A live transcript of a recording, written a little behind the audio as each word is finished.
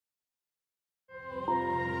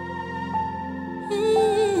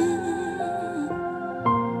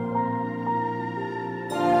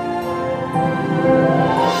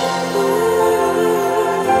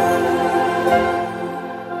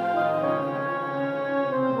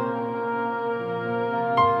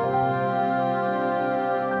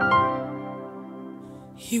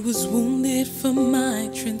He was wounded for my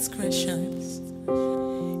transgressions.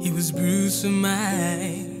 He was bruised for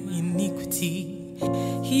my iniquity.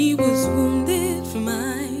 He was wounded for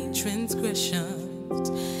my transgressions,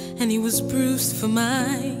 and he was bruised for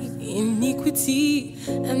my iniquity.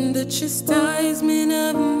 And the chastisement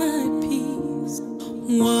of my peace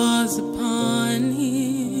was upon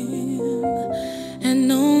him. And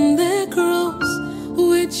on that cross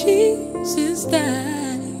where Jesus died,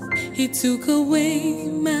 he took away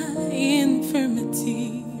my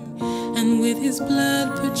infirmity, and with his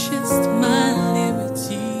blood purchased my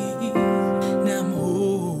liberty. Now I'm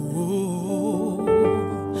whole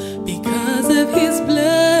because of his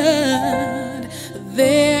blood.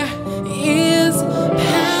 There is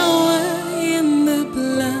power in the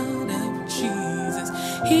blood of Jesus,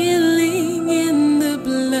 healing in the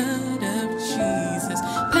blood of Jesus,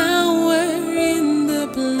 power in the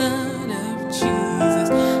blood of Jesus.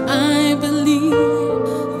 I believe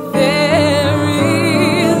there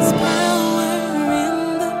is power in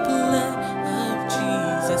the blood of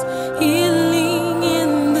Jesus, healing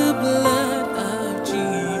in the blood of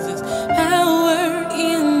Jesus, power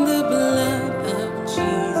in the blood of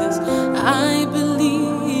Jesus. I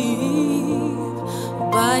believe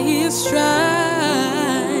by his stripes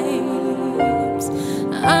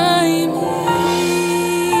I am healed.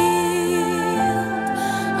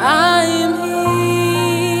 I am healed.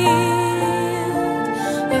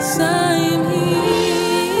 Yes, I am healed.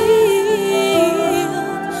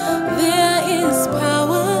 There is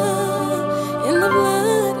power in the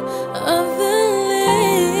blood of the Lamb.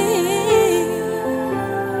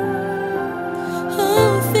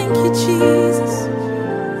 Oh, thank you, Jesus.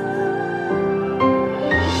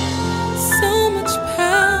 So much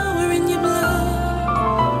power in your blood.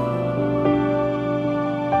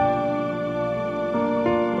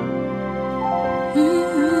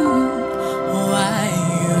 Why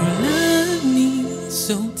you love me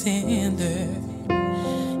so tender,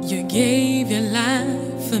 you gave your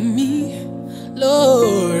life for me,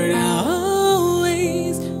 Lord. I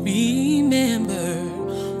always remember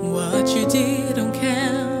what you did on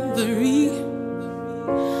Calvary.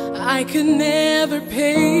 I could never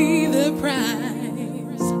pay the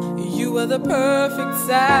price. You are the perfect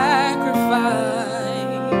sacrifice.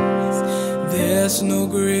 There's no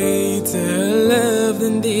greater love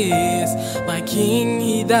than this. My King,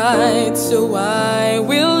 he died so I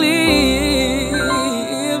will live.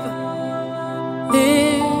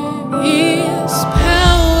 There is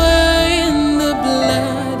power in the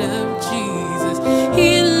blood of Jesus,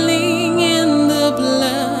 healing in the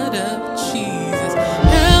blood of Jesus,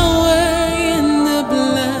 power in the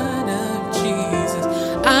blood of Jesus.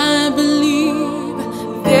 I believe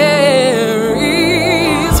there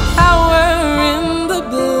is power in the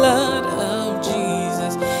blood of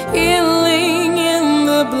Jesus, healing in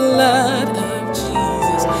the blood of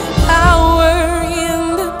Jesus, power in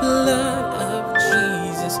the blood of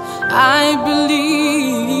Jesus. I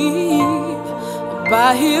believe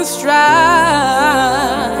by his stripes,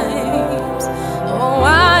 oh,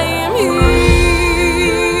 I am healed.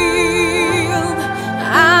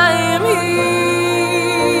 I am healed.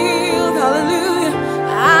 Hallelujah.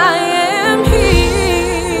 I am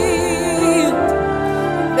healed.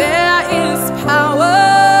 There is power.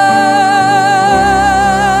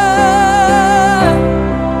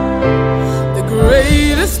 The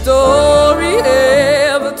greatest story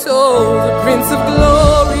ever told, the Prince of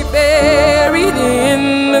Glory buried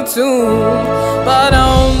in the tomb, but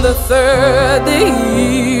on the third day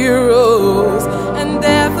he rose.